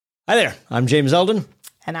Hi there, I'm James Eldon.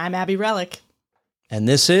 And I'm Abby Relic. And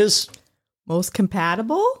this is... Most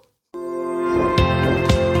Compatible? Here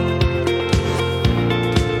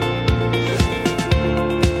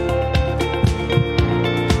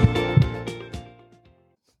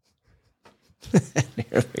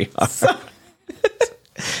we are.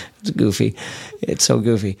 It's goofy. It's so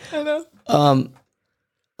goofy. I know.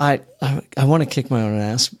 I want to kick my own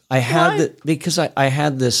ass. I had because I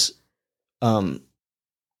had this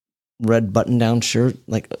red button-down shirt,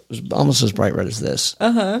 like it was almost as bright red as this.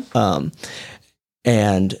 And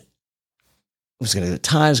I was going to do a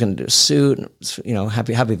tie, I was going to do a suit, and it was,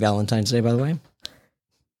 happy Valentine's Day, by the way.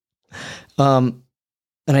 And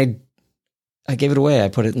I gave it away. I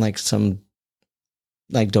put it in like some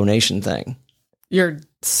donation thing. Your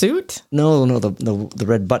suit? No, the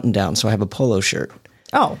red button-down. So I have a polo shirt.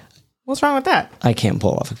 Oh, what's wrong with that? I can't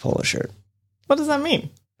pull off a polo shirt. What does that mean?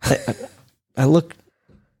 I look.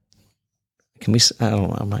 I don't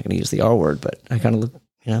know. I'm not going to use the R word, but I kind of look.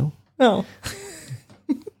 Oh,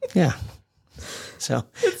 yeah. So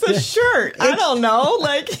it's a shirt. I don't know.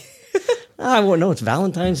 No, it's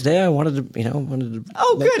Valentine's Day. I wanted to.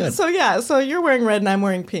 Oh, good. So you're wearing red and I'm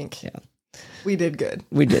wearing pink. Yeah, we did good.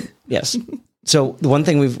 We did. Yes. So the one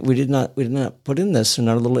thing we did not put in this in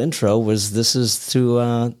our little intro was this is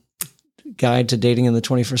to guide to dating in the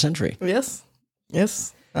 21st century. Yes.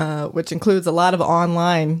 Which includes a lot of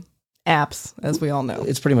online apps, as we all know.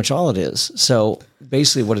 It's pretty much all it is. So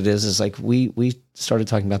basically what it is like we started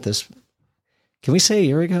talking about this, can we say a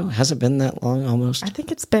year ago? Has it been that long almost? I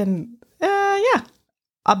think it's been,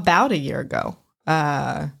 about a year ago.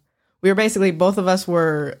 We were basically, both of us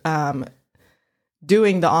were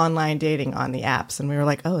doing the online dating on the apps, and we were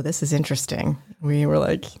like, oh, this is interesting. We were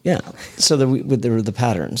like... Yeah. So there were the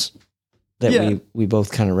patterns that we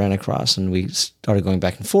both kind of ran across, and we started going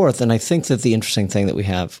back and forth. And I think that the interesting thing that we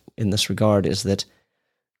have in this regard is that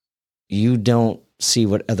you don't see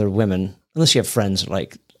what other women, unless you have friends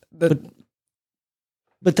but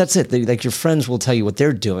that's it. Like your friends will tell you what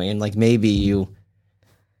they're doing, and like maybe you...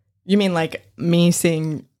 You mean like me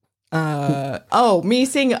seeing... me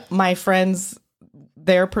seeing my friends,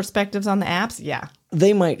 their perspectives on the apps? Yeah.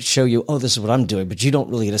 They might show you, oh, this is what I'm doing, but you don't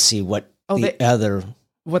really get to see what other...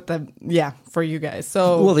 for you guys.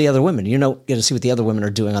 So, well, the other women, you don't get to see what the other women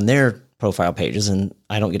are doing on their profile pages, and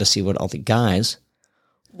I don't get to see what all the guys.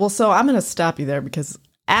 Well, so I'm going to stop you there because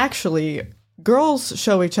actually girls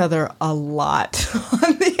show each other a lot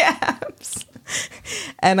on the apps.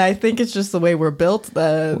 And I think it's just the way we're built.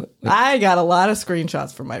 I got a lot of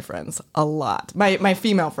screenshots from my friends, a lot. My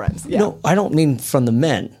female friends. Yeah. No, I don't mean from the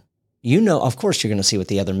men. Of course you're going to see what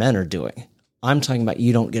the other men are doing. I'm talking about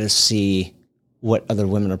you don't get to see what other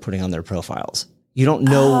women are putting on their profiles. You don't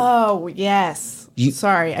know. Oh, yes.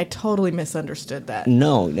 Sorry, I totally misunderstood that.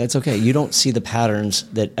 No, that's okay. You don't see the patterns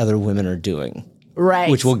that other women are doing. Right.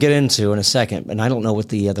 Which we'll get into in a second. And I don't know what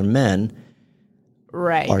the other men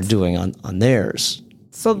are doing on theirs.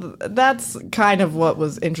 So that's kind of what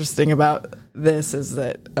was interesting about this is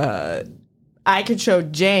that I could show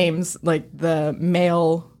James like the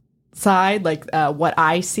male side, like what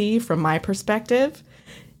I see from my perspective.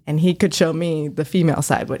 And he could show me the female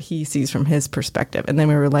side, what he sees from his perspective. And then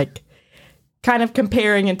we were like kind of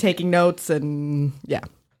comparing and taking notes and yeah.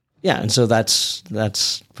 Yeah, and so that's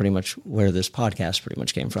pretty much where this podcast pretty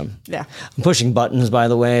much came from. Yeah. I'm pushing buttons, by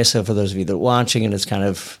the way, so for those of you that are watching and it's kind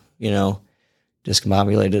of,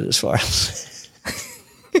 discombobulated as far as...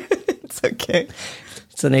 It's okay.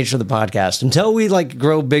 It's the nature of the podcast. Until we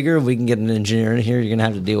grow bigger, we can get an engineer in here, you're going to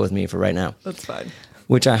have to deal with me for right now. That's fine.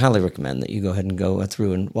 Which I highly recommend that you go ahead and go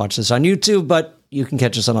through and watch this on YouTube, but you can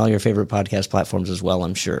catch us on all your favorite podcast platforms as well,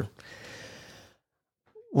 I'm sure.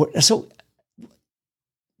 So,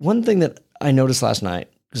 one thing that I noticed last night,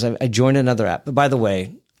 because I joined another app, but by the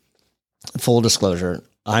way, full disclosure,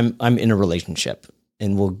 I'm in a relationship,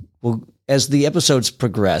 and we'll as the episodes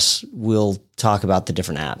progress, we'll talk about the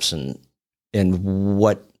different apps and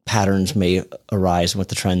what patterns may arise and what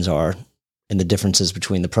the trends are, and the differences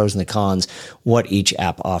between the pros and the cons, what each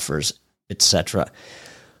app offers, etc.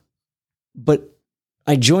 But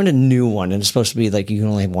I joined a new one, and it's supposed to be like you can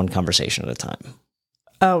only have one conversation at a time.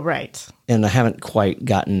 Oh, right. And I haven't quite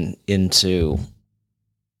gotten into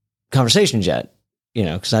conversations yet,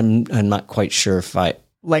 because I'm not quite sure if I...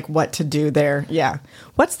 Like what to do there. Yeah.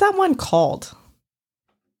 What's that one called?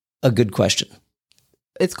 A good question.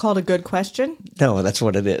 It's called a good question? No, that's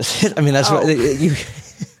what it is. I mean, that's what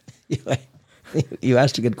you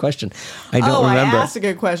asked a good question. I don't remember. I asked a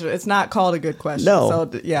good question. It's not called a good question. No.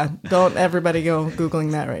 So yeah, don't everybody go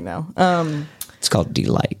Googling that right now. It's called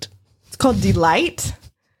Delight. It's called Delight?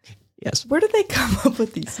 Yes. Where did they come up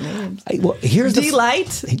with these names? Well, here's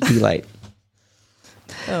D-Light? D-Light.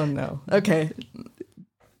 Oh, no. Okay.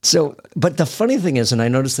 So, but the funny thing is, and I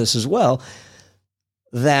noticed this as well,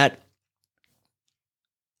 that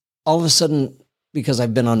all of a sudden, because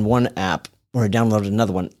I've been on one app or I downloaded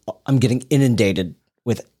another one, I'm getting inundated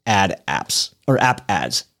with ad apps or app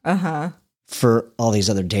ads for all these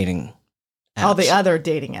other dating apps. All the other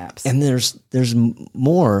dating apps. And there's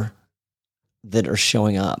more that are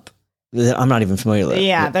showing up that I'm not even familiar with.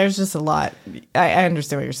 Yeah, there's just a lot. I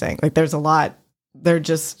understand what you're saying. Like, there's a lot. They're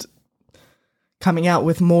just coming out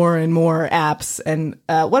with more and more apps. And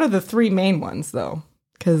what are the three main ones, though?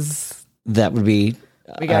 Because that would be...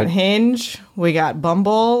 we got Hinge, we got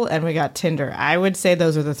Bumble, and we got Tinder. I would say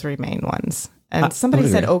those are the three main ones. And somebody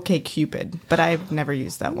said OkCupid, but I've never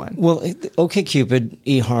used that one. Well, OkCupid,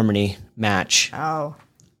 eHarmony, Match. Oh.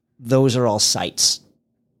 Those are all sites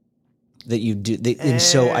that you do. And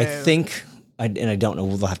so I think, and I don't know,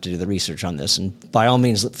 we'll have to do the research on this. And by all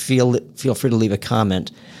means, feel free to leave a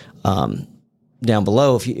comment down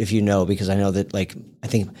below if you know, because I know that, like, I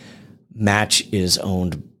think Match is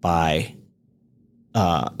owned by...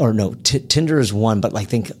 Tinder is one, but I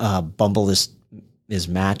think Bumble is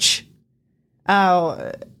Match.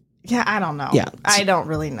 Oh, yeah, I don't know. Yeah, I don't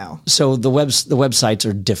really know. So the websites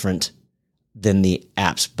are different than the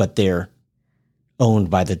apps, but they're owned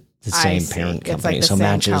by the same parent company. It's like the so same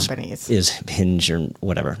Match companies. is Hinge or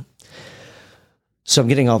whatever. So I'm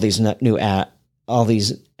getting all these all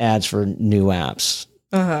these ads for new apps,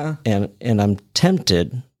 and I'm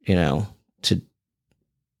tempted, to.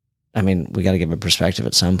 I mean, we got to give a perspective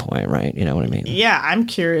at some point, right? You know what I mean? Yeah, I'm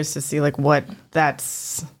curious to see like what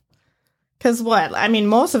that's, because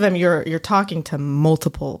most of them you're talking to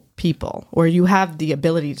multiple people, or you have the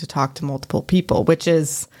ability to talk to multiple people, which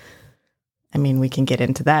is, I mean, we can get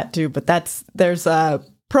into that too, but there's a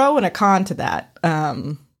pro and a con to that,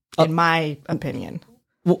 in my opinion.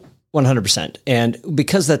 Well, 100%, and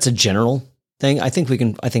because that's a general thing, I think we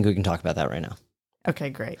can talk about that right now.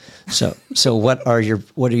 Okay, great. So what are your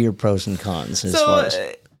pros and cons as far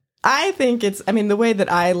as? I think the way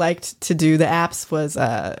that I liked to do the apps was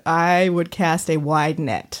I would cast a wide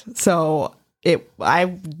net. So I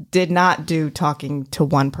did not do talking to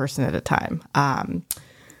one person at a time.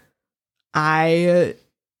 I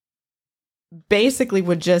basically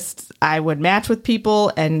I would match with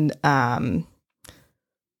people and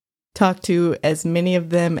talk to as many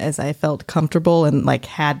of them as I felt comfortable and like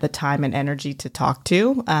had the time and energy to talk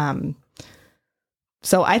to.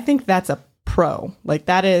 So I think that's a pro. Like,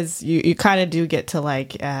 that is, you kind of do get to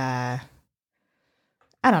like, I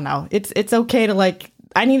don't know. It's okay to like,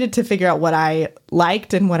 I needed to figure out what I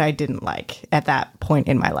liked and what I didn't like at that point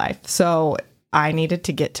in my life. So I needed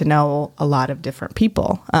to get to know a lot of different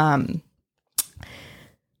people.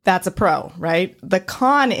 That's a pro, right? The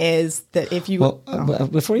con is that if you... Well,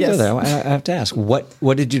 before you go there, I have to ask, what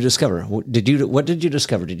did you discover? What did you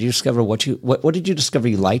discover? Did you discover what did you discover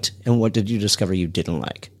you liked, and what did you discover you didn't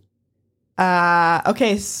like?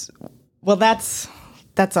 Okay. Well, that's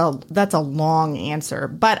a long answer,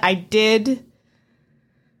 but I did...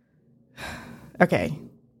 Okay.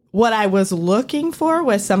 What I was looking for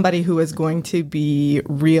was somebody who was going to be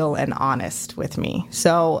real and honest with me.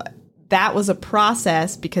 So that was a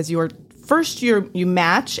process, because you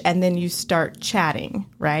match and then you start chatting,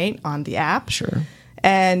 right, on the app. Sure.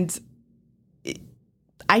 And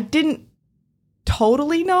I didn't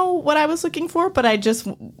totally know what I was looking for, but I just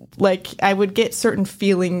I would get certain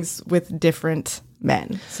feelings with different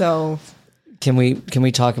men. So can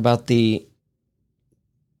we talk about the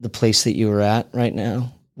place that you were at right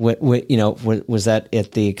now? What was that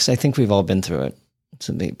at the? Because I think we've all been through it.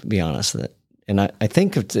 To be honest, and I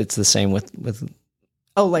think it's the same with.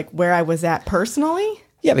 Oh, like where I was at personally?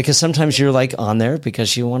 Yeah, because sometimes you're like on there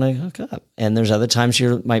because you want to hook up, and there's other times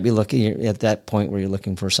you might be looking at that point where you're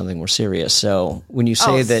looking for something more serious. So when you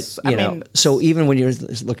say so even when you're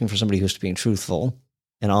looking for somebody who's being truthful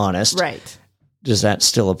and honest, right? Does that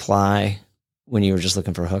still apply when you were just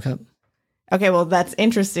looking for a hookup? Okay, well, that's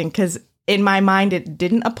interesting, because in my mind it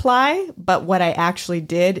didn't apply, but what I actually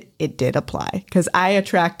did, it did apply, because I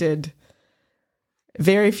attracted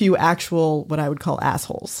very few actual, what I would call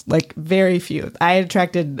assholes, like very few. I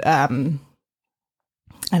attracted, I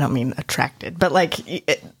don't mean attracted, but like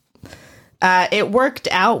it worked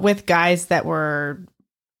out with guys that were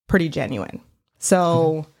pretty genuine.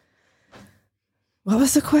 So what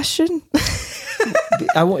was the question?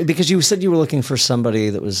 Because you said you were looking for somebody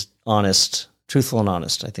that was honest, truthful and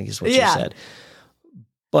honest, I think is what you said.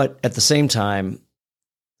 But at the same time,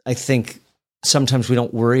 I think sometimes we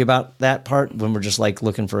don't worry about that part when we're just like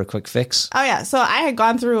looking for a quick fix. Oh yeah. So I had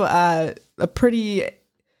gone through a pretty,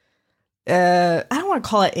 I don't want to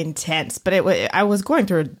call it intense, but I was going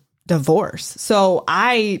through a divorce. So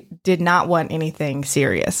I did not want anything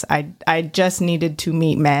serious. I just needed to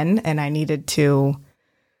meet men, and I needed to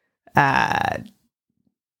kind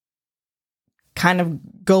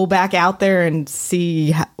of go back out there and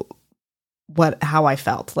see how I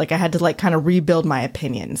felt. Like I had to like kind of rebuild my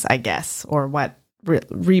opinions, I guess, or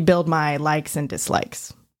rebuild my likes and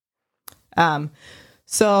dislikes.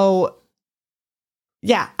 So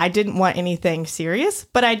yeah, I didn't want anything serious,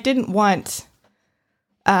 but I didn't want,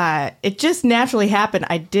 it just naturally happened.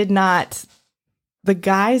 I did not, the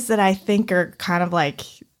guys that I think are kind of like,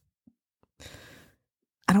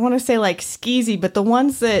 I don't want to say like skeezy, but the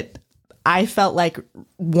ones that I felt like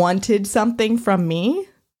wanted something from me.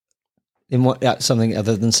 In what, something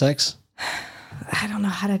other than sex? I don't know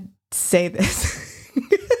how to say this.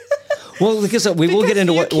 Well, because we'll get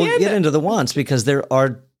into we'll get into the wants, because there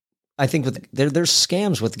are, I think there's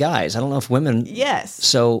scams with guys. I don't know if women. Yes.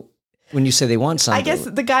 So when you say they want something, I guess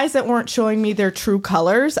the guys that weren't showing me their true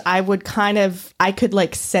colors, I could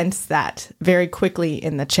like sense that very quickly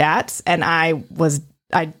in the chats, and I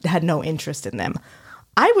had no interest in them.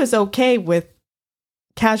 I was okay with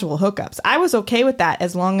casual hookups. I was okay with that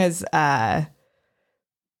as long as I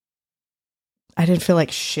didn't feel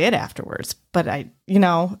like shit afterwards. But my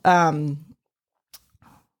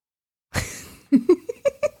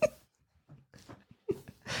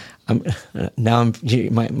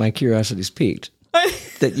curiosity's piqued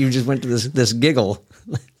that you just went to this giggle.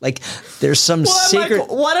 Like there's some secret.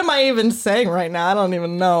 What am I even saying right now? I don't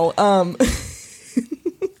even know.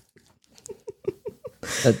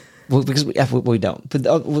 Well, because we don't. But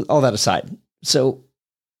all that aside, so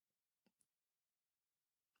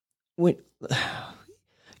when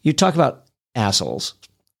you talk about assholes,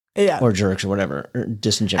 yeah, or jerks or whatever, or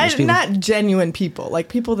disingenuous people, not genuine people, like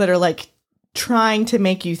people that are like trying to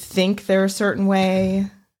make you think they're a certain way,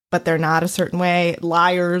 but they're not a certain way,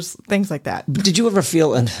 liars, things like that. But did you ever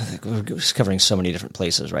feel, and we're covering so many different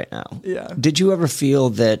places right now. Yeah. Did you ever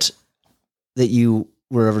feel that you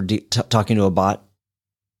were ever talking to a bot?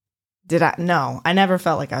 Did I? No, I never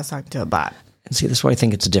felt like I was talking to a bot. And see, that's why I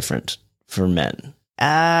think it's different for men.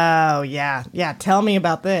 Oh, yeah. Yeah. Tell me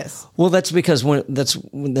about this. Well, that's because that's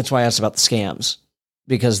why I asked about the scams,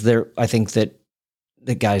 because I think that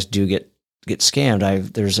the guys do get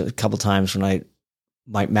scammed. There's a couple times when I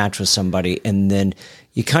might match with somebody, and then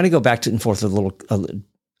you kind of go back and forth with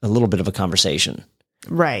a little bit of a conversation.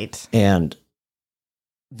 Right. And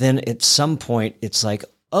then at some point it's like,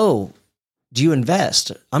 oh, do you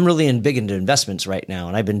invest? I'm really big into investments right now,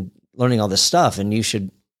 and I've been learning all this stuff, and you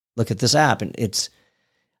should look at this app. And I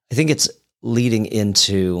think it's leading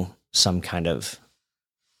into some kind of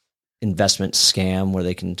investment scam where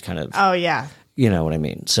they can kind of, oh yeah, you know what I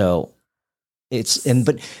mean? So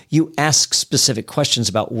but you ask specific questions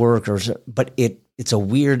about work, but it's a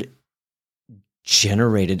weird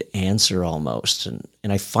generated answer almost. And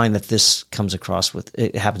I find that this comes across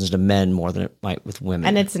it happens to men more than it might with women.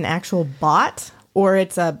 And it's an actual bot, or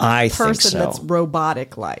it's a person that's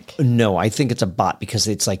robotic like? No, I think it's a bot, because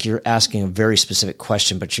it's like you're asking a very specific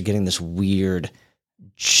question, but you're getting this weird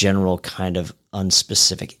general kind of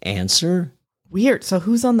unspecific answer. Weird. So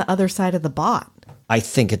who's on the other side of the bot? I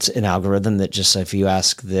think it's an algorithm that just, if you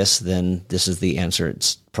ask this, then this is the answer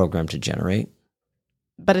it's programmed to generate.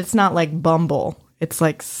 But it's not like Bumble. It's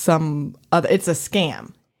like it's a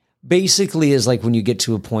scam. Basically is like when you get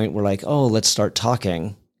to a point where like, oh, let's start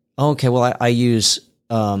talking. Okay, well, I use,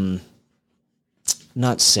 not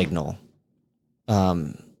Signal,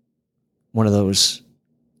 one of those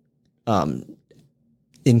encrypted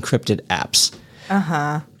apps.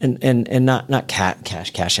 Uh-huh. And not cash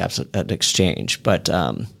apps at Exchange, but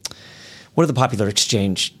what are the popular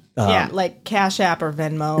exchange? Yeah, like Cash App or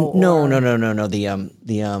Venmo. No.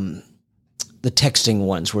 The texting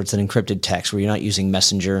ones where it's an encrypted text where you're not using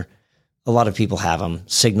Messenger. A lot of people have them.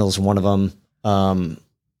 Signal's one of them.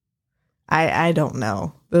 I don't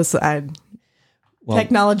know.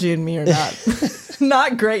 Technology and me are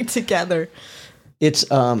not great together. It's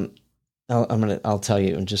I'll tell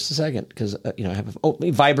you in just a second, because I have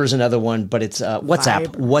Viber's another one, but it's WhatsApp.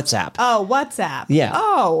 Viber. WhatsApp. Oh, WhatsApp. Yeah.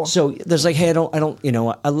 Oh. So there's like, hey, I don't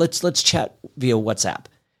let's chat via WhatsApp,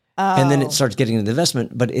 and then it starts getting into the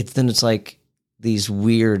investment, but it's like these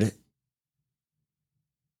weird,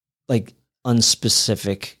 like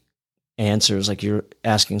unspecific answers, like you're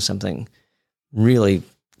asking something really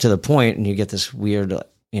to the point, and you get this weird,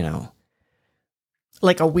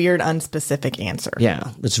 Like a weird, unspecific answer.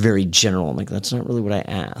 Yeah, it's very general. I'm like, that's not really what I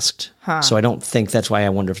asked. Huh. So I don't think that's why I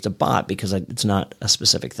wonder if it's a bot, because it's not a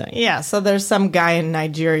specific thing. Yeah, so there's some guy in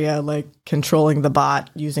Nigeria like controlling the bot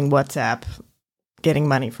using WhatsApp, getting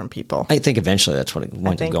money from people. I think eventually that's what it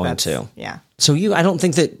winds up going to. Yeah. So I don't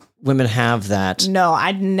think that women have that. No,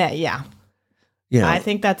 yeah. You know, I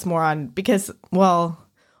think that's more on because, well,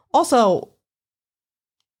 also,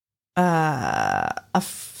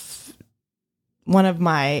 one of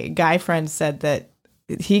my guy friends said that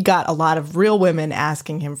he got a lot of real women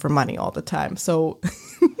asking him for money all the time. So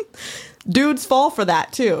dudes fall for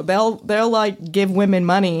that too. They'll like give women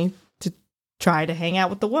money to try to hang out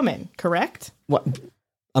with the woman. Correct? What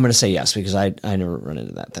I'm going to say yes, because I never run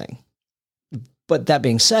into that thing. But that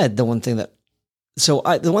being said, the one thing that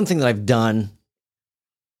I've done,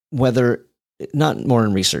 whether not more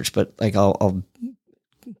in research, but like I'll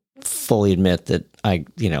fully admit that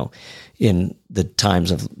in the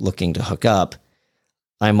times of looking to hook up,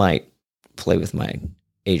 I might play with my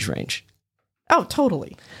age range. Oh,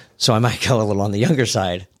 totally. So I might go a little on the younger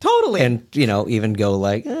side. Totally. And, even go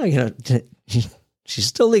like, she's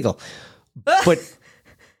still legal. But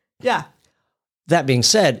yeah. That being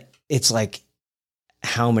said, it's like,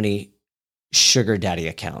 how many sugar daddy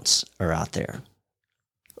accounts are out there?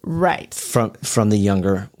 Right. From the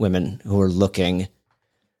younger women who are looking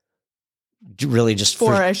really just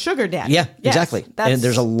for a sugar daddy. Yeah, yes, exactly. And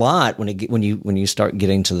there's a lot when you start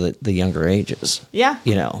getting to the younger ages. Yeah.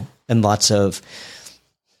 And lots of,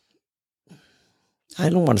 I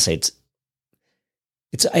don't want to say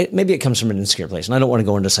maybe it comes from an insecure place, and I don't want to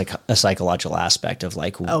go into a psychological aspect of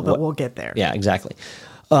like, but we'll get there. Yeah, exactly.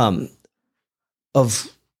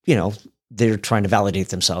 They're trying to validate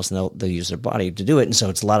themselves, and they'll use their body to do it. And so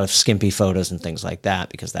it's a lot of skimpy photos and things like that,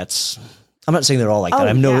 because I'm not saying they're all like that.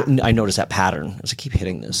 I noticed that pattern as I keep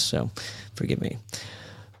hitting this, so forgive me.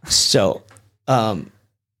 So, I've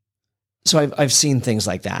seen things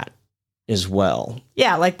like that as well.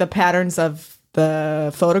 Yeah, like the patterns of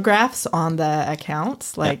the photographs on the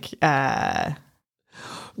accounts, like. Yeah.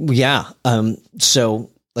 So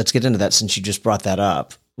let's get into that since you just brought that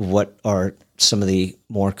up. What are some of the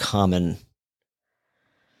more common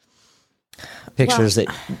pictures that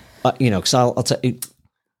because I'll tell you.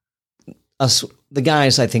 Us, the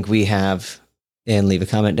guys, I think we have, and leave a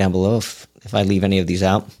comment down below if I leave any of these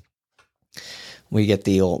out. We get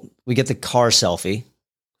the car selfie,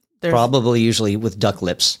 probably usually with duck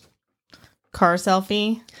lips. Car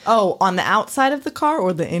selfie? Oh, on the outside of the car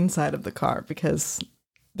or the inside of the car? Because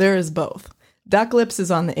there is both. Duck lips is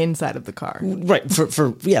on the inside of the car, right?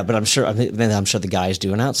 But I'm sure the guys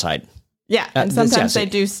do an outside. Yeah, and sometimes they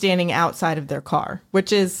do standing outside of their car,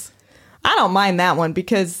 which is, I don't mind that one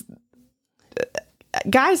because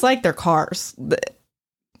guys like their cars.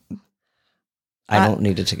 I don't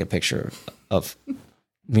need to take a picture of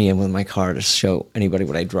me and with my car to show anybody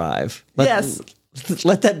what I drive. Yes.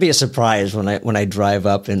 Let that be a surprise when I drive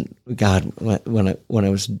up, and God, when I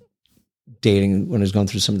was dating, when I was going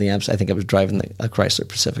through some of the apps, I think I was driving a Chrysler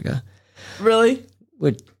Pacifica. Really?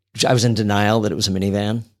 Which I was in denial that it was a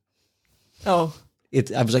minivan. Oh.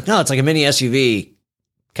 I was like, no, it's like a mini SUV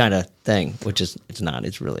kind of thing, which it's not.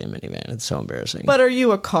 It's really a minivan. It's so embarrassing. But are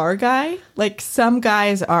you a car guy? Like, some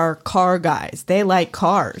guys are car guys. They like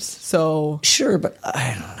cars. So sure, but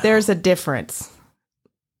I don't know. There's a difference.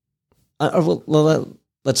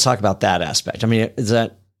 Let's talk about that aspect. I mean, does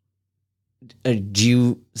that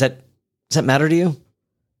matter to you?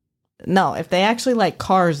 No, if they actually like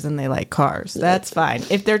cars, then they like cars. That's fine.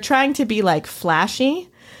 If they're trying to be like flashy,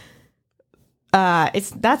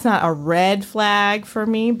 that's not a red flag for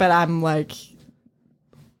me, but I'm like,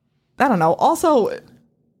 I don't know. Also,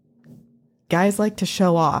 guys like to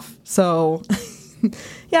show off. So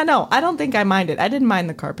yeah, no, I don't think I mind it. I didn't mind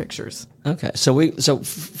the car pictures. Okay. So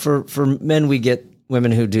for men, we get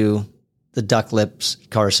women who do the duck lips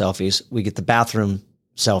car selfies. We get the bathroom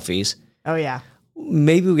selfies. Oh yeah.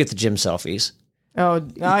 Maybe we get the gym selfies. Oh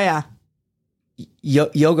yeah.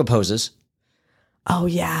 Yoga poses. Oh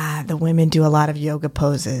yeah, the women do a lot of yoga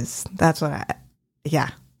poses. That's what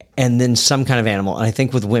yeah. And then some kind of animal. And I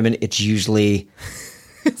think with women, it's usually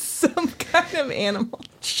some kind of animal.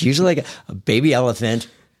 It's usually like a baby elephant,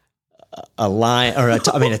 a lion, or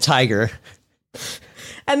a tiger.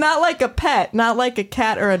 And not like a pet, not like a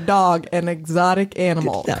cat or a dog, an exotic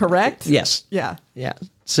animal, correct? Yes. Yeah. Yeah.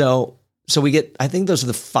 So we get, I think those are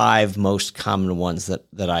the 5 most common ones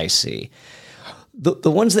that I see.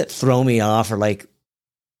 The ones that throw me off are like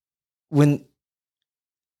when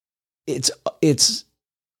it's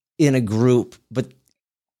in a group, but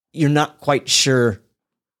you're not quite sure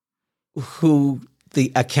who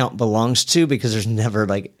the account belongs to, because there's never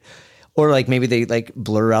like, or like maybe they like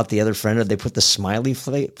blur out the other friend, or they put the smiley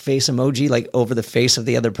face emoji like over the face of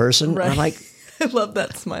the other person. Right. I'm like, I love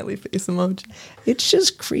that smiley face emoji. it's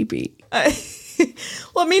just creepy.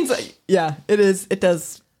 Well, it means, yeah, it is. It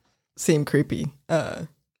does seem creepy.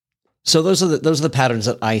 So those are the patterns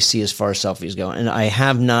that I see as far as selfies go, and I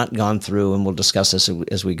have not gone through, and we'll discuss this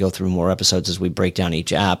as we go through more episodes, as we break down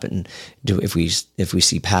each app and do if we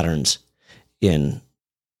see patterns in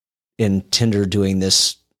Tinder doing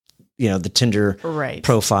this, the Tinder right.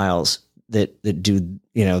 profiles that do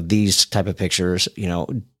these type of pictures,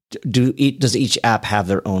 does each app have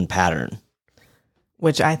their own pattern?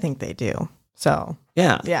 Which I think they do. So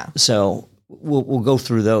yeah. So we'll go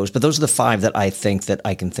through those, but those are the 5 that I think that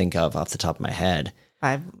I can think of off the top of my head.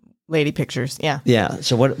 5 lady pictures. Yeah. Yeah.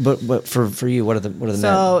 So but for you, what are the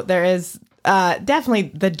so men? there is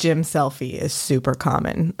definitely the gym selfie is super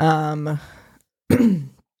common.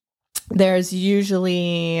 There's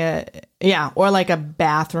usually or like a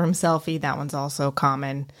bathroom selfie. That one's also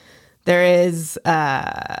common. There is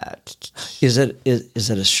is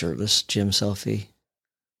it a shirtless gym selfie?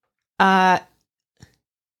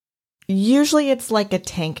 Usually it's like a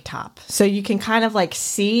tank top. So you can kind of like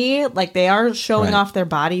see, like they are showing off their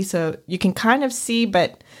body. So you can kind of see,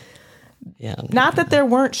 but not that there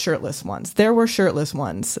weren't shirtless ones. There were shirtless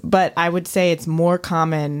ones, but I would say it's more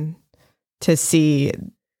common to see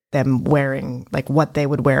them wearing like what they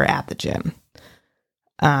would wear at the gym.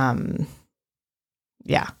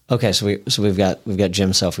 Yeah. Okay. So we've got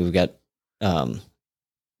gym selfie. We've got,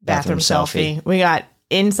 bathroom selfie. We got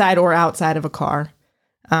inside or outside of a car.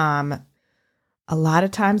 A lot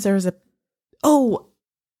of times there's a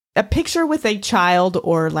picture with a child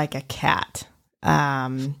or like a cat.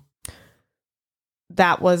 That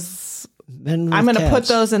was, I'm going to put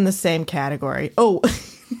those in the same category. Oh,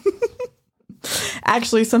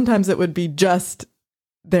 actually, sometimes it would be just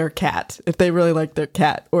their cat if they really like their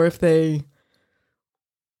cat, or if they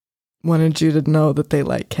wanted you to know that they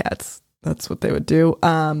like cats. That's what they would do.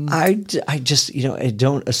 I just, I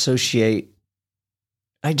don't associate.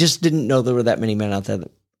 I just didn't know there were that many men out there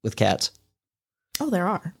with cats. Oh, there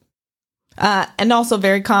are. And also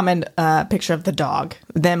very common picture of the dog,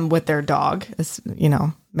 them with their dog.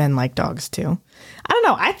 Men like dogs too. I don't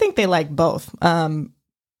know. I think they like both.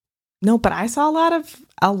 No, but I saw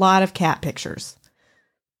a lot of cat pictures.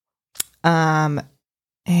 And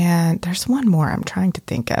there's one more I'm trying to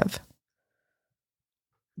think of.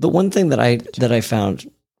 The one thing that I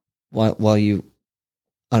found while you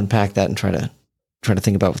unpack that and try to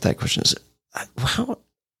think about what that question is, how,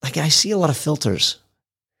 like, I see a lot of filters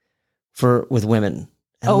with women.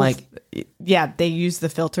 And yeah, they use the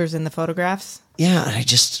filters in the photographs. Yeah. And I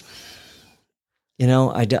just, I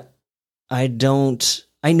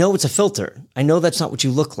know it's a filter. I know that's not what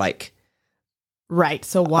you look like. Right.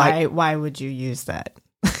 So why would you use that?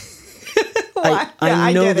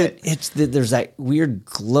 I know that there's that weird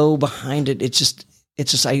glow behind it.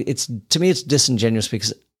 To me, it's disingenuous,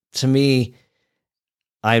 because to me,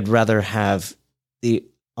 I'd rather have the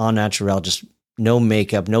au naturel, just no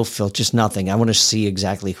makeup, no filter, just nothing. I want to see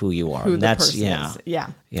exactly who you are. Who and the that's, person is.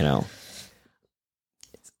 Yeah.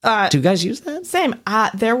 Do you guys use that? Same.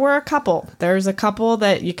 There were a couple. There's a couple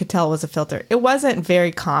that you could tell was a filter. It wasn't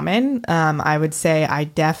very common. I would say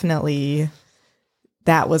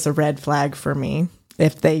that was a red flag for me.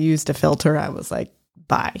 If they used a filter, I was like,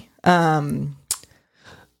 bye. But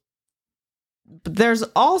there's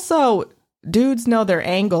also, dudes know their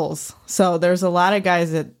angles. So there's a lot of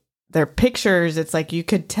guys that their pictures, it's like you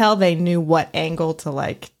could tell they knew what angle to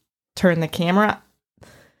like turn the camera.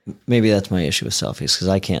 Maybe that's my issue with selfies, because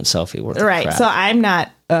I can't selfie worth right. crap. So I'm not,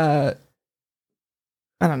 I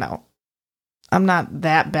don't know. I'm not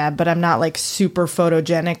that bad, but I'm not like super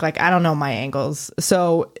photogenic. Like, I don't know my angles.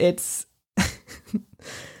 So it's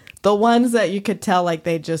the ones that you could tell like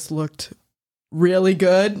they just looked really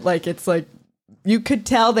good. Like, it's like you could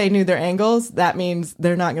tell they knew their angles. That means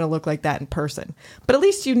they're not going to look like that in person. But at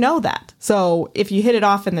least you know that. So if you hit it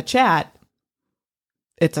off in the chat,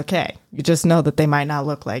 it's okay. You just know that they might not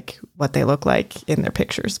look like what they look like in their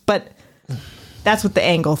pictures. But that's with the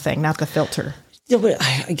angle thing, not the filter. Yeah, but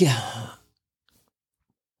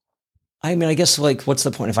I mean, I guess, like, what's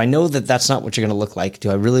the point? If I know that that's not what you're going to look like,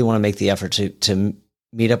 do I really want to make the effort to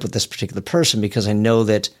meet up with this particular person? Because I know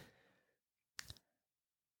that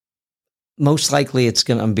most likely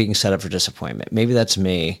I'm being set up for disappointment. Maybe that's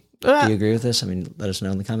me. Do you agree with this? I mean, let us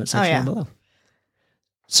know in the comment section below.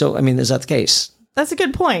 So, I mean, is that the case? That's a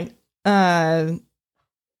good point. I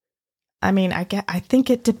mean, I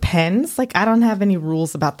think it depends. Like, I don't have any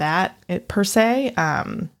rules about that per se.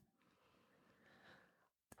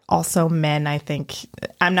 also men, I think,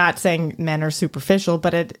 I'm not saying men are superficial,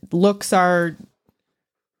 but looks are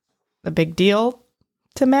a big deal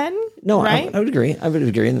to men. No, right? I would agree. I would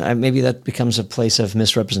agree. And maybe that becomes a place of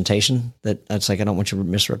misrepresentation. That's like, I don't want you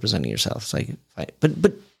misrepresenting yourself. It's like,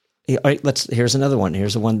 but all right, here's another one.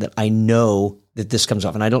 Here's the one that I know that this comes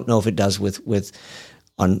off, and I don't know if it does with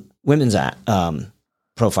on women's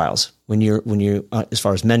profiles when you're as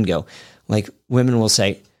far as men go. Like, women will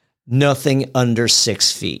say nothing under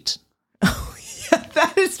 6 feet. Oh yeah,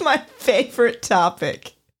 that is my favorite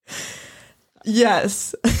topic.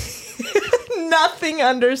 Yes. Nothing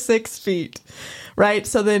under 6 feet. Right?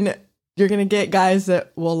 So then you're going to get guys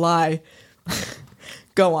that will lie.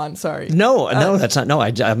 Go on, sorry. No, that's not. No,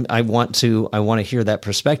 I want to hear that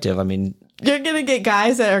perspective. I mean, you're going to get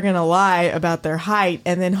guys that are going to lie about their height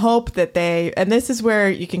and then hope that and this is where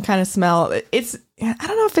you can kind of smell, I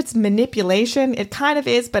don't know if it's manipulation. It kind of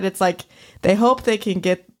is, but it's like they hope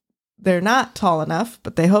they're not tall enough,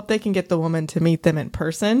 but they hope they can get the woman to meet them in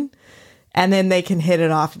person, and then they can hit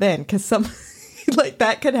it off then, because some like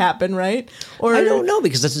that could happen, right? Or I don't know,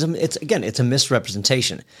 because it's a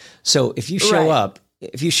misrepresentation. So if you show up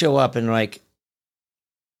and like,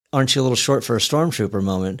 aren't you a little short for a stormtrooper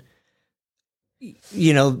moment?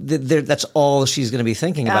 You know, that's all she's going to be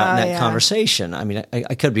thinking about in that conversation. I mean,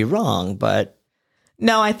 I could be wrong, but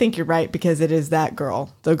no, I think you're right, because it is that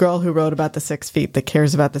girl, the girl who wrote about the 6 feet, that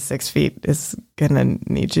cares about the 6 feet, is going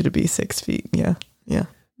to need you to be 6 feet. Yeah, yeah.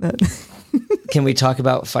 Can we talk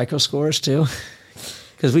about FICO scores too?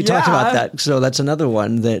 Because we talked about that. So that's another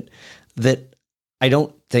one that I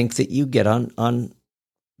don't think that you get on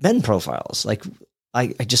men profiles. Like, I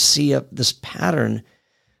just see this pattern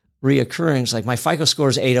reoccurring. It's like, my FICO score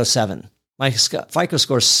is 807. My FICO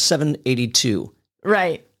score is 782.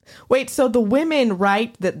 Right. Wait, so the women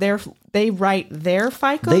write that they write their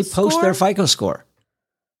FICO score? They post their FICO score.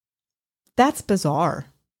 That's bizarre.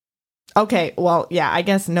 Okay, well, yeah, I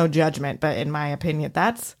guess no judgment, but in my opinion,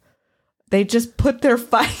 they just put their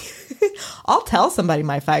FICO. I'll tell somebody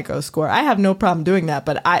my FICO score. I have no problem doing that,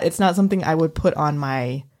 but it's not something I would put on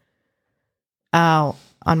my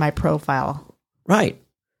profile. Right.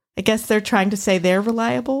 I guess they're trying to say they're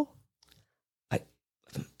reliable.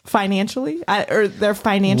 Financially, or they're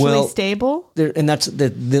financially stable. And that's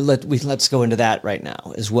let's go into that right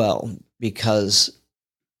now as well, because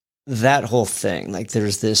that whole thing, like,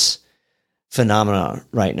 there's this phenomenon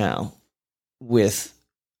right now with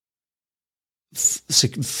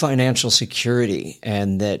financial security,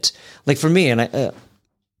 and that, like, for me, and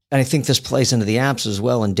I think this plays into the apps as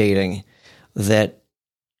well in dating, that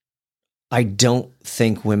I don't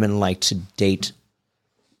think women like to date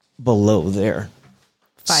below their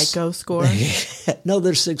FICO score. No,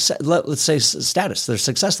 their success. Let's say status, their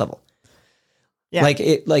success level. Yeah.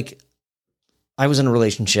 Like I was in a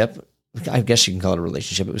relationship. I guess you can call it a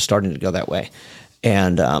relationship. It was starting to go that way,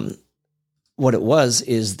 and what it was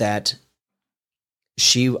is that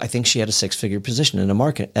I think she had a 6-figure position in a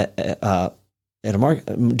market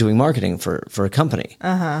doing marketing for a company.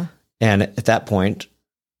 Uh-huh. And at that point,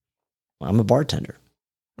 I'm a bartender.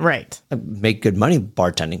 Right. I make good money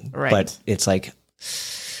bartending. Right. But it's like,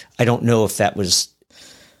 I don't know if that was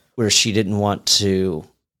where she didn't want to.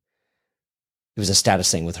 It was a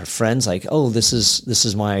status thing with her friends, like, oh, this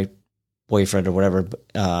is my boyfriend or whatever.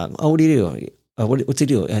 Oh, what do you do? What's he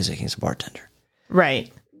do? He's a bartender.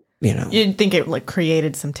 Right. You know, you'd think it like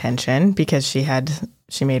created some tension because she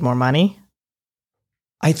made more money.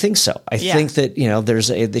 I think so. I think that, you know,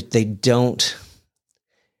 they don't.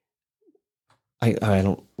 I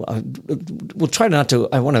don't. We'll try not to.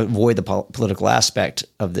 I want to avoid the political aspect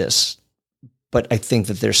of this, but I think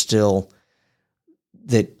that there's still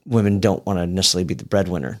that women don't want to necessarily be the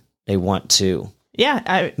breadwinner. They want to,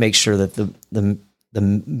 make sure that the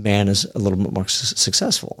man is a little bit more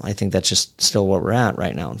successful. I think that's just still where we're at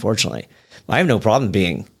right now. Unfortunately, I have no problem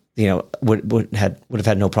being, you know, would have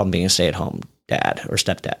had no problem being a stay-at-home dad or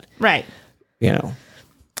stepdad. Right. You know,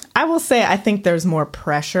 I will say I think there's more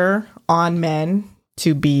pressure on men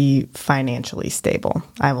to be financially stable.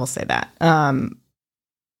 I will say that.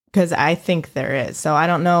 Because I think there is. So I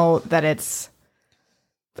don't know that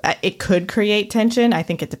it could create tension. I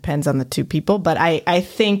think it depends on the two people. But I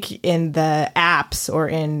think in the apps or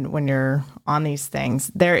when you're on these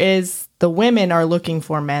things, the women are looking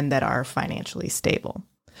for men that are financially stable.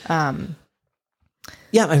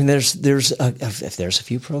 Yeah, I mean, there's if there's a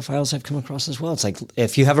few profiles I've come across as well. It's like,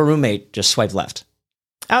 if you have a roommate, just swipe left.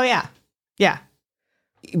 Oh yeah, yeah.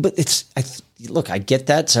 But I get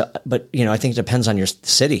that. So, but you know, I think it depends on your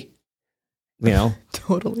city. You know,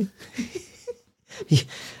 totally.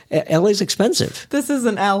 LA's expensive. This is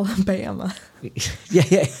in Alabama.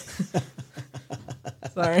 Yeah.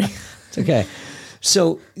 Sorry. It's okay.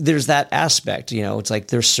 So there's that aspect, it's like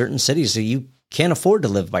there's certain cities that you can't afford to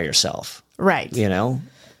live by yourself. Right.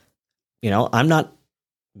 I'm not,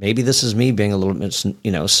 maybe this is me being a little bit,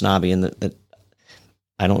 snobby and that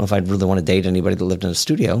I don't know if I'd really want to date anybody that lived in a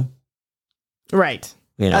studio. Right.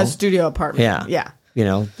 A studio apartment. Yeah.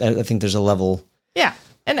 Yeah. I think there's a level. Yeah.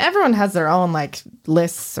 And everyone has their own like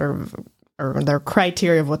lists or their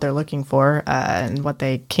criteria of what they're looking for and what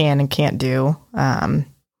they can and can't do.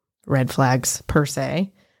 Red flags per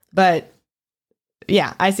se. But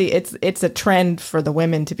yeah, I see it's a trend for the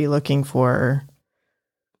women to be looking for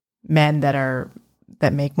men that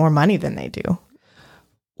make more money than they do.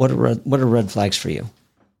 What are red flags for you?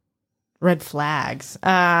 Red flags.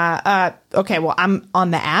 Okay, well, I'm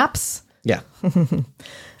on the apps. Yeah.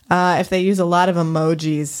 If they use a lot of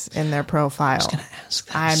emojis in their profile. I was going to ask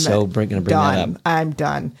that. I'm so going to bring that up. I'm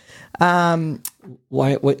done.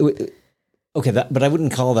 Why? Okay, but I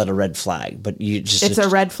wouldn't call that a red flag. But it's a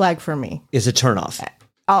red flag for me. It's a turnoff.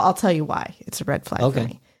 I'll tell you why it's a red flag for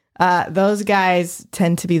me. Those guys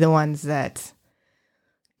tend to be the ones that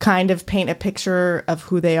kind of paint a picture of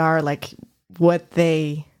who they are, like what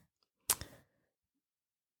they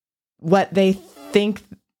think.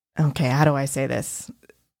 Okay, how do I say this?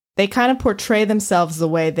 They kind of portray themselves the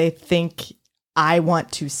way they think I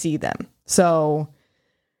want to see them. So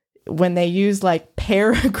when they use like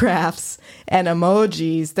paragraphs and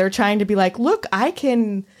emojis, they're trying to be like, look,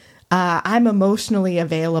 I'm emotionally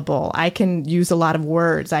available. I can use a lot of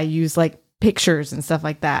words. I use like pictures and stuff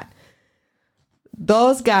like that.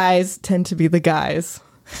 Those guys tend to be the guys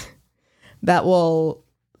that will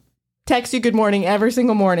text you good morning every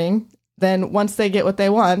single morning. Then once they get what they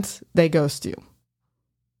want, they ghost you.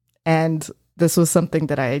 And this was something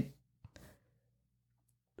that I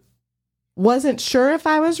wasn't sure if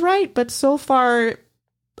I was right, but so far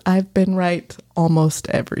I've been right almost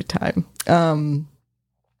every time.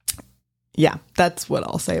 Yeah, that's what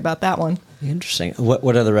I'll say about that one. Interesting.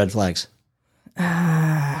 What are the red flags?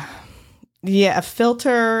 Yeah, a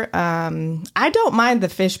filter. I don't mind the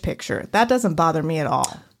fish picture. That doesn't bother me at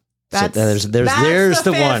all. That's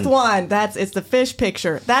the fifth one. It's the fish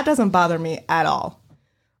picture. That doesn't bother me at all.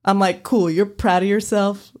 I'm like, cool, you're proud of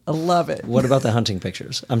yourself. I love it. What about the hunting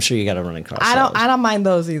pictures? I'm sure you got to run across I don't mind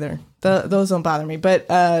those either. Those don't bother me, but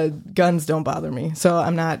guns don't bother me. So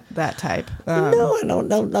I'm not that type. No, I don't.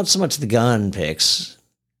 No, not so much the gun pics,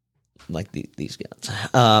 like these guns.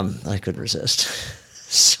 I could resist.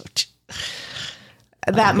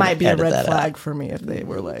 That might be a red flag for me if they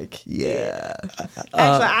were like, yeah. Actually,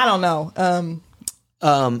 I don't know.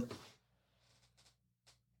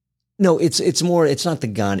 No, it's more. It's not the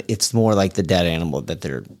gun. It's more like the dead animal that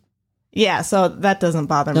they're. Yeah, so that doesn't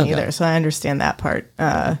bother me either. So I understand that part.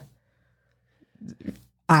 That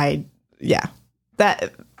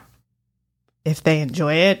if they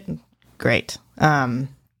enjoy it, great.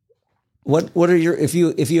 What are your if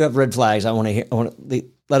you have red flags? I want to hear.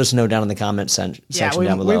 Let us know down in the comments section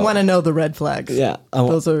down below. We want to know the red flags. Yeah,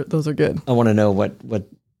 those are good. I want to know what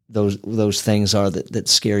those things are that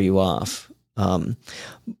scare you off.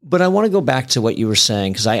 But I want to go back to what you were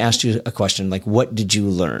saying, because I asked you a question like, what did you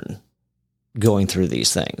learn going through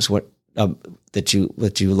these things? What that you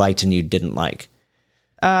liked and you didn't like?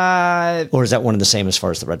 Or is that one of the same as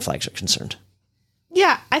far as the red flags are concerned?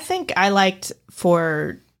 Yeah, I think I liked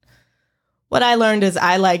what I learned is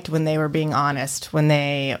I liked when they were being honest, when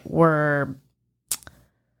they were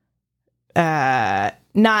not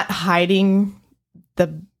hiding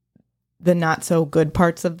the not so good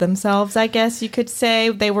parts of themselves, I guess you could say.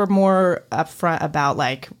 They were more upfront about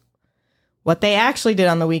like what they actually did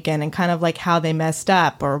on the weekend and kind of like how they messed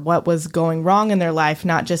up or what was going wrong in their life,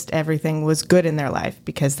 not just everything was good in their life,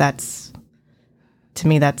 because to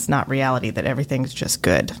me, that's not reality, that everything's just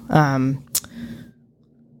good.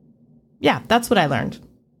 Yeah, that's what I learned.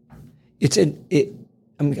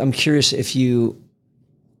 I'm curious if do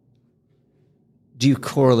you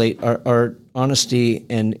correlate our honesty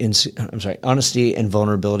and honesty and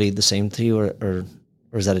vulnerability the same to you, or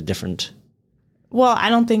is that a different? Well, I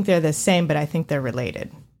don't think they're the same, but I think they're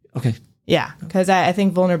related. Okay. Yeah, because I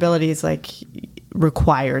think vulnerability is like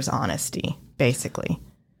requires honesty, basically.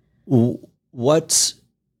 What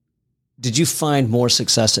did you find more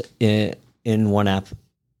success in one app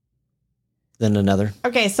than another?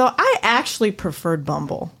 Okay, so I actually preferred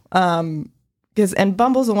Bumble. And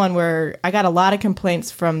Bumble's the one where I got a lot of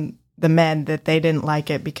complaints from the men that they didn't like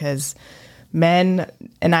it because men,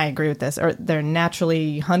 and I agree with this, they're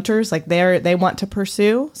naturally hunters. Like they want to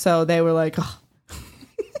pursue. So they were like, oh.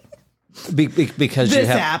 because this you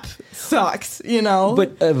have, app sucks, you know.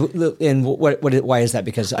 But and why is that?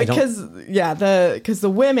 Because because the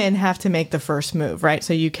women have to make the first move, right?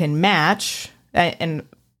 So you can match, and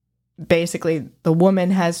basically the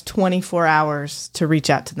woman has 24 hours to reach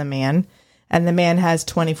out to the man, and the man has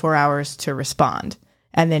 24 hours to respond,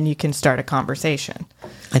 and then you can start a conversation.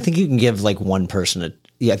 I think you can give like one person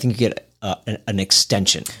I think you get an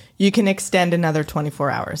extension. You can extend another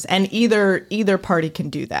 24 hours, and either party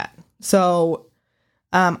can do that. So,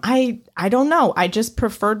 I don't know. I just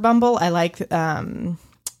preferred Bumble. I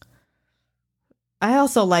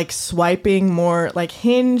also like swiping more, like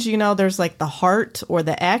Hinge. You know, there's like the heart or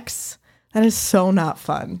the X. That is so not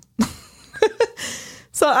fun.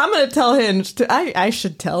 So I'm gonna tell Hinge. I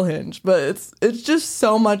should tell Hinge, but it's just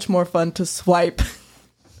so much more fun to swipe.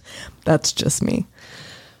 That's just me.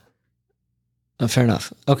 Fair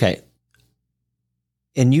enough. Okay.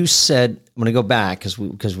 And you said, I'm going to go back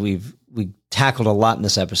because we tackled a lot in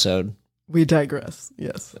this episode. We digress.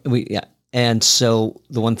 Yes. And so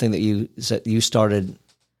the one thing that you said, you started,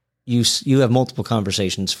 you have multiple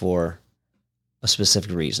conversations for a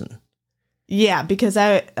specific reason. Yeah, because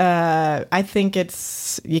I think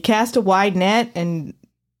you cast a wide net, and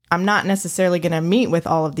I'm not necessarily going to meet with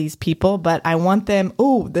all of these people, but I want them.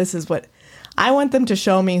 I want them to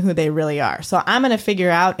show me who they really are. So I'm going to figure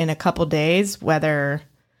out in a couple days whether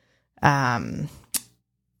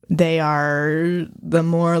they are the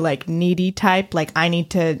more like needy type. Like I need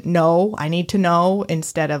to know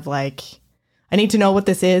instead of like, I need to know what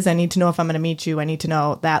this is. I need to know if I'm going to meet you. I need to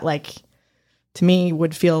know that, like, to me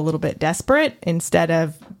would feel a little bit desperate instead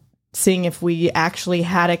of seeing if we actually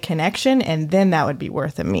had a connection, and then that would be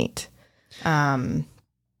worth a meet.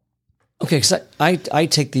 Okay, because I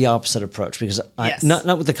take the opposite approach because Yes.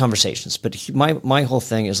 not with the conversations, but my whole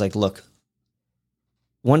thing is like, look,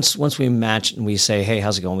 once we match and we say, hey,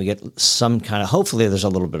 how's it going? We get some kind of, hopefully there's a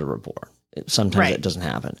little bit of rapport. Sometimes Right. it doesn't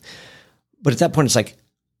happen. But at that point, it's like,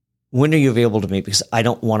 when are you available to meet? Because I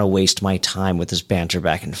don't want to waste my time with this banter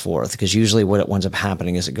back and forth. Because usually what ends up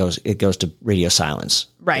happening is it goes to radio silence.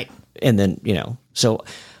 Right. And then, so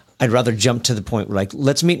I'd rather jump to the point where, like,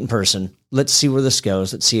 let's meet in person. Let's see where this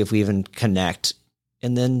goes. Let's see if we even connect.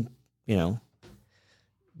 And then, do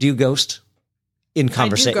you ghost in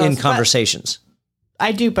conversations?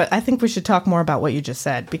 I do, but I think we should talk more about what you just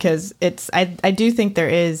said, because I do think there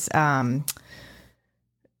is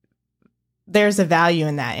there's a value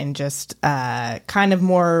in that, in just kind of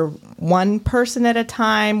more one person at a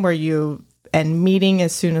time and meeting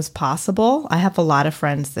as soon as possible. I have a lot of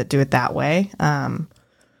friends that do it that way.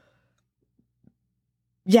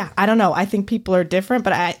 Yeah, I don't know. I think people are different,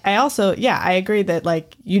 but I also, I agree that,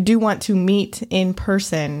 like, you do want to meet in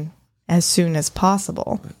person as soon as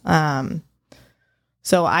possible.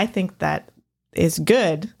 So I think that is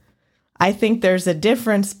good. I think there's a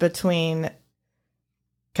difference between,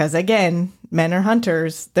 because again, men are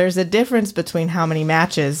hunters. There's a difference between how many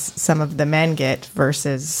matches some of the men get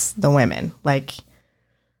versus the women. Like,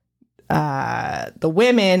 the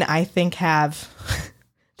women, I think, have,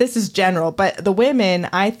 this is general, but the women,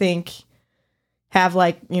 I think, have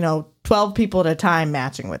like, 12 people at a time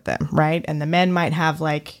matching with them, right? And the men might have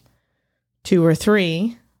like 2 or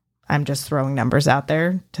 3. I'm just throwing numbers out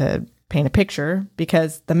there to paint a picture,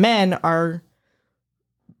 because the men are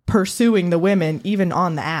pursuing the women even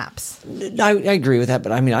on the apps. I agree with that,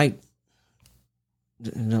 but I mean, I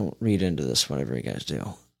don't read into this, whatever you guys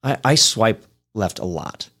do. I swipe left a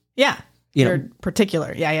lot. Yeah. You're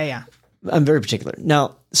particular. Yeah. I'm very particular.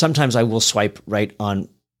 Now, sometimes I will swipe right on.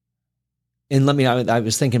 And I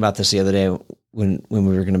was thinking about this the other day when we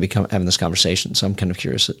were going to be having this conversation. So I'm kind of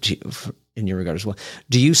curious in your regard as well.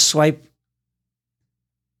 Do you swipe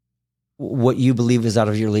what you believe is out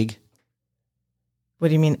of your league? What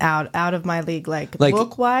do you mean out of my league? Like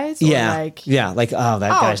look wise? Yeah. Like, oh,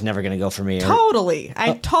 that guy's never going to go for me. Totally.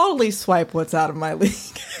 I totally swipe what's out of my league.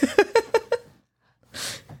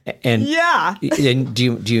 And yeah. And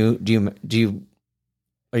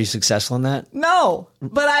are you successful in that? No,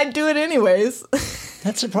 but I do it anyways.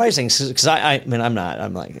 That's surprising, because I mean, I'm not.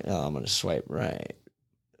 I'm like, oh, I'm going to swipe right,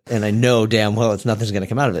 and I know damn well nothing's going to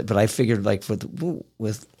come out of it. But I figured, like, with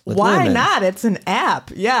why women, not? It's an app.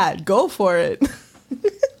 Yeah, go for it.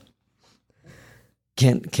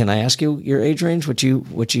 Can I ask you your age range? What's your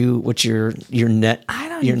net?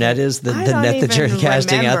 Net is the net that you're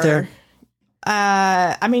casting out there.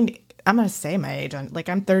 I mean, I'm going to say my age.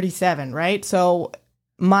 I'm 37, right? So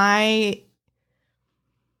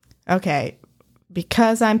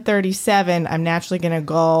because I'm 37, I'm naturally going to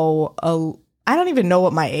go. I don't even know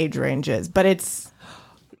what my age range is, but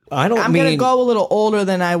I'm going to go a little older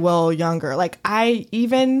than I will younger. Like,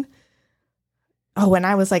 when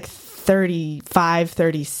I was like 35,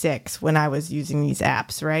 36 when I was using these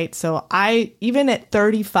apps, right? So even at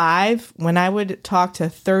 35, when I would talk to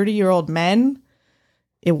 30-year-old men,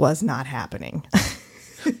 it was not happening.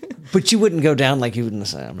 But you wouldn't go down like you wouldn't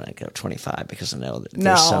say, I'm going to go 25 because I know that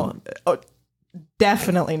there's some. Oh,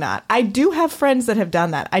 definitely not. I do have friends that have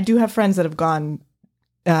done that. I do have friends that have gone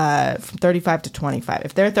from 35 to 25.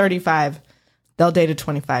 If they're 35, they'll date a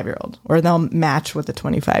 25-year-old or they'll match with a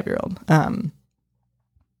 25-year-old.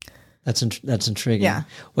 That's intriguing. Yeah.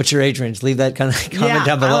 What's your age range? Leave that kind of comment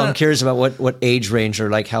down below. I'm curious about what age range or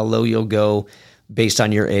like how low you'll go based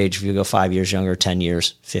on your age. If you go 5 years younger, 10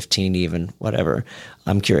 years, 15 even, whatever.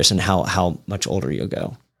 I'm curious and how much older you'll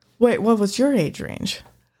go. Wait, what was your age range?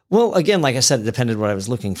 Well, again, like I said, it depended what I was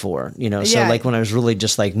looking for, you know. So Yeah. like when I was really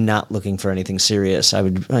just like not looking for anything serious, I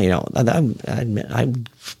would, you know, I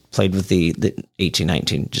played with the 18,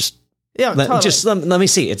 19, just Yeah, totally. just let me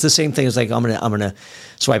see. It's the same thing as like I'm gonna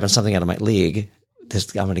swipe on something out of my league.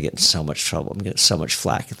 I'm gonna get in so much trouble. I'm gonna get so much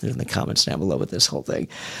flack in the comments down below with this whole thing.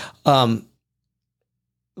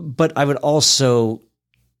 But I would also,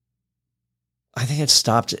 I think it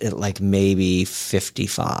stopped at like maybe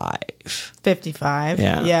 55. 55.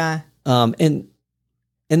 Yeah. Yeah. And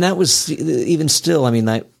that was even still. I mean,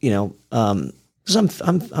 because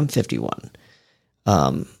I'm 51,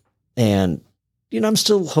 and you know, I'm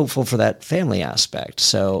still hopeful for that family aspect.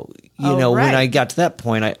 So you know, right. when I got to that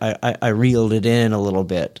point, I reeled it in a little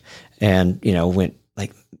bit, and you know, went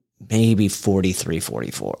like maybe 43,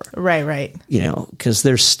 44. Right. You know, because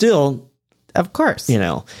there's still, Of course. you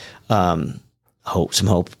know, some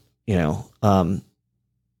hope. You know.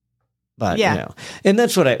 But Yeah. you know, and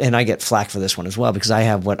that's what I get flack for this one as well, because I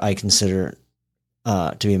have what I consider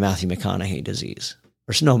to be Matthew McConaughey disease,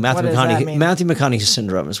 or no, Matthew What does that McConaughey mean? Matthew McConaughey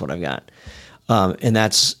syndrome is what I've got, and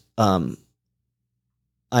that's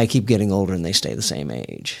I keep getting older and they stay the same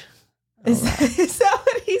age. Is that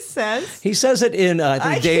what he says? He says it in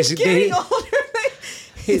I think keep getting older.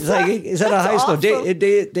 He's like he's at a high school awesome.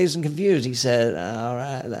 Dazed and Confused. He said, "All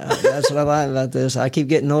right, that's what I like about this. I keep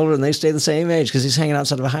getting older and they stay the same age," because he's hanging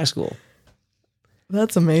outside of a high school.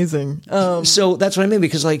 That's amazing. So that's what I mean,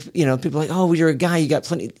 because like, you know, people are like, oh, you're a guy, you got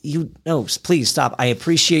plenty. No, please stop. I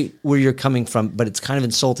appreciate where you're coming from, but it's kind of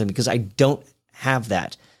insulting because I don't have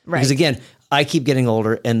that. Right. Because again, I keep getting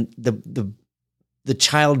older, and the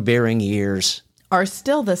childbearing years Are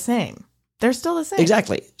still the same. They're still the same.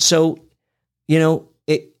 exactly. So, you know,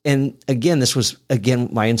 and again, this was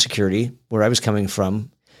my insecurity where I was coming from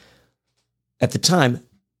at the time.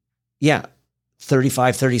 Yeah.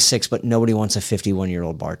 35, 36, but nobody wants a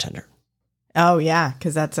 51-year-old bartender. Oh yeah,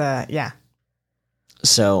 because that's yeah.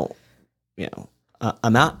 So, you know,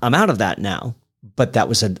 I'm out of that now, but that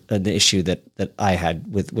was an issue that I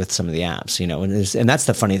had with some of the apps, you know, and that's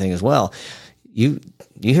the funny thing as well. You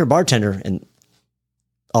hear bartender and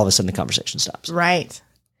all of a sudden the conversation stops. Right.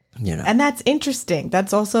 You know, And that's interesting.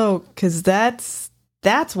 That's also because that's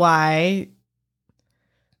why.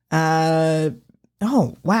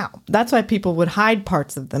 Oh wow, that's why people would hide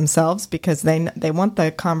parts of themselves, because they want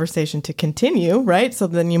the conversation to continue, right? So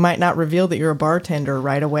then you might not reveal that you're a bartender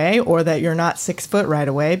right away, or that you're not 6 foot right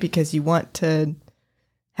away, because you want to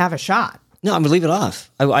have a shot. no, I'm gonna leave it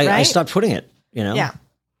off. I Right? stopped putting it. You know, Yeah.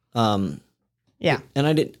 Yeah. and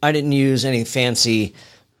I didn't use any fancy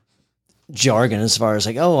jargon as far as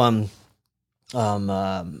like, oh, I'm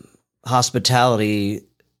hospitality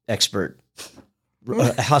expert,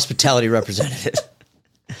 hospitality representative.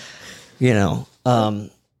 You know, so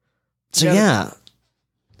yeah.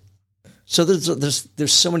 So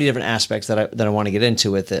there's so many different aspects that I want to get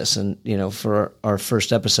into with this, and you know, for our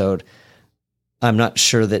first episode, I'm not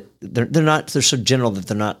sure that they're so general that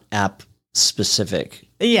they're not app specific.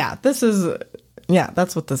 Yeah. That's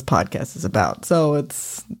what this podcast is about. So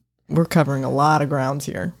we're covering a lot of grounds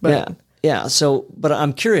here. But Yeah. So, but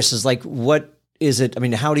I'm curious, is like, what is it? I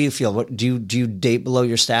mean, how do you feel? What do you date below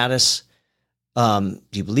your status? Do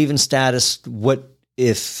you believe in status? What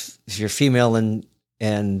if you're female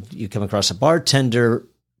and you come across a bartender?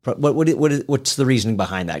 What's the reasoning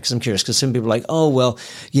behind that? Because I'm curious. Because some people are like, oh well,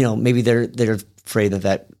 you know, maybe they're afraid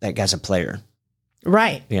that guy's a player,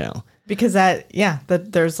 right. you know. Because that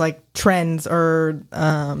there's like trends or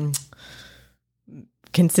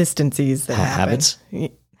consistencies that Habits?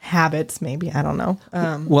 happen. Habits, maybe, I don't know.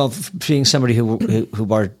 Well, being somebody who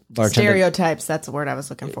bartended, Stereotypes, that's the word I was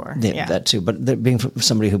looking for. yeah, that too. But being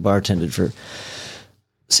somebody who bartended for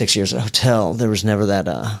 6 years at a hotel, there was never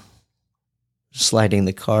that sliding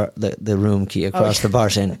the room key across the bar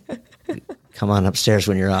saying, "Come on upstairs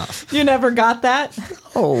when you're off." You never got that?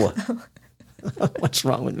 Oh, what's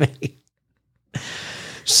wrong with me?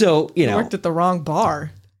 So, you know. Worked at the wrong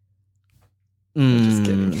bar. Just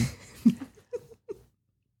kidding.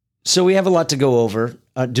 So we have a lot to go over.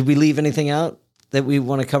 Did we leave anything out that we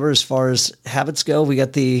want to cover as far as habits go? We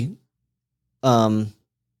got the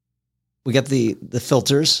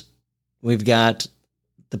filters. We've got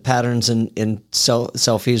the patterns in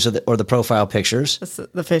selfies or the profile pictures.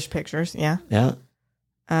 The fish pictures, yeah. Yeah.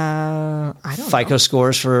 I don't FICO know.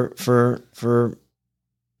 scores for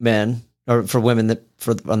men or for women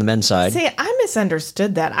on the men's side. See, I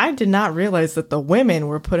misunderstood that. I did not realize that the women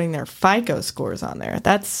were putting their FICO scores on there.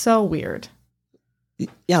 That's so weird.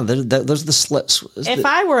 Yeah, those are the slits. If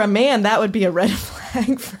I were a man, that would be a red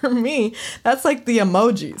flag for me. That's like the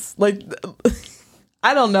emojis. Like,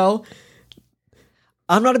 I don't know.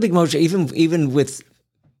 I'm not a big emoji. Even with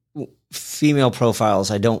female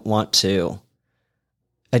profiles, I don't want to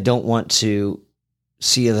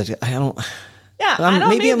see that. I don't. Yeah, I don't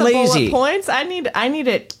maybe need I'm the lazy. bullet points. I need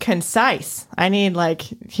it concise. I need, like,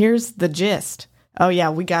 here's the gist. Oh yeah,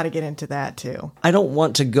 we got to get into that too. I don't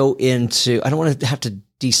want to go into. I don't want to have to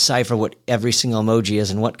decipher what every single emoji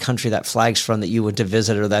is and what country that flag's from that you went to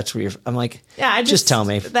visit or that's where you're. I'm like, yeah, I just tell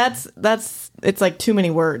me. That's it's like too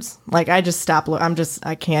many words. Like I just stop.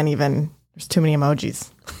 I can't even. There's too many emojis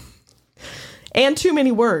and too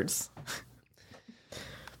many words.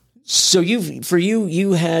 So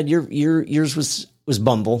you had yours was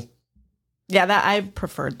Bumble. Yeah, that I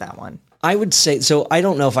preferred that one. I would say so. I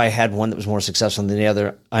don't know if I had one that was more successful than the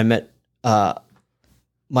other. I met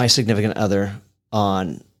my significant other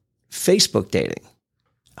on Facebook dating.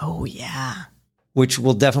 Oh yeah, which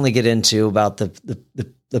we'll definitely get into about the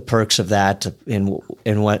perks of that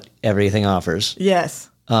and what everything offers. Yes.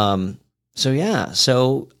 So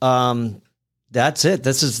that's it.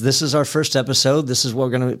 This is our first episode. This is what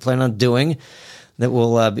we're going to plan on doing. That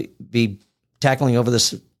we'll be tackling over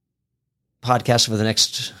this podcast for the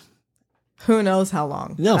next. Who knows how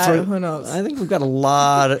long? No, who knows? I think we've got a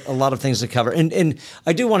lot of things to cover, and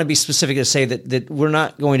I do want to be specific to say that we're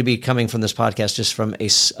not going to be coming from this podcast just from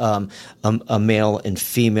a male and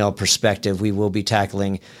female perspective. We will be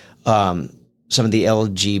tackling some of the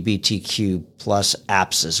LGBTQ plus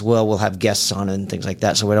apps as well. We'll have guests on and things like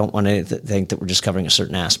that, so we don't want to think that we're just covering a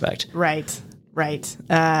certain aspect. Right.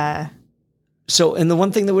 So, and the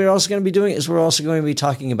one thing that we're also going to be doing is we're also going to be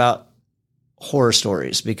talking about horror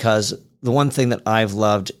stories, because the one thing that I've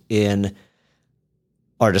loved in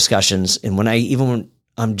our discussions, and when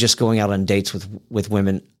I'm just going out on dates with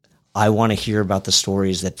women, I want to hear about the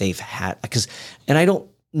stories that they've had. And I don't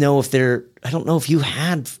know if you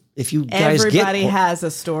guys everybody has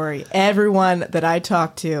a story. Everyone that I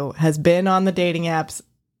talk to has been on the dating apps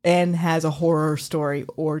and has a horror story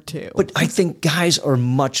or two. But I think guys are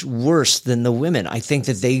much worse than the women. I think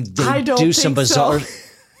that they do some bizarre. So.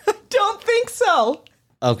 I don't think so.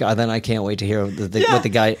 Okay, then I can't wait to hear what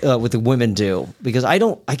the women do, because I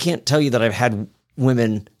can't tell you that I've had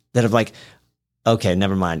women that have like, okay,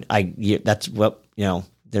 never mind. That's what,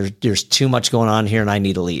 there's too much going on here and I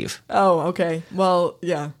need to leave. Oh, okay. Well,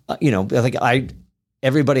 yeah.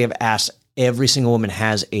 Everybody I've asked, every single woman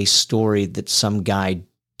has a story that some guy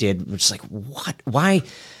did, which is like, what?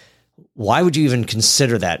 Why would you even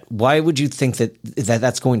consider that? Why would you think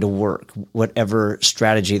that's going to work? Whatever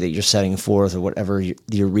strategy that you're setting forth, or whatever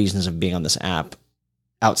your reasons of being on this app,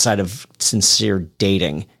 outside of sincere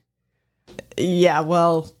dating. Yeah,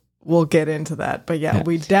 well, we'll get into that. But yeah,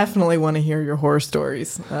 we definitely want to hear your horror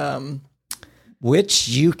stories. Which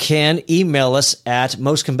you can email us at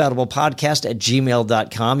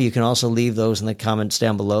mostcompatiblepodcast@gmail.com. You can also leave those in the comments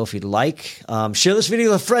down below if you'd like. Share this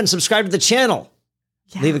video with a friend. Subscribe to the channel.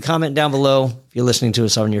 Yeah. Leave a comment down below. If you're listening to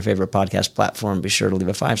us on your favorite podcast platform, be sure to leave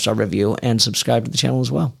a 5-star review and subscribe to the channel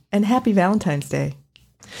as well. And happy Valentine's Day.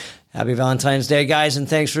 Happy Valentine's Day, guys, and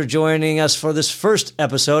thanks for joining us for this first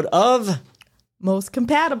episode of Most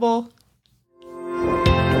Compatible.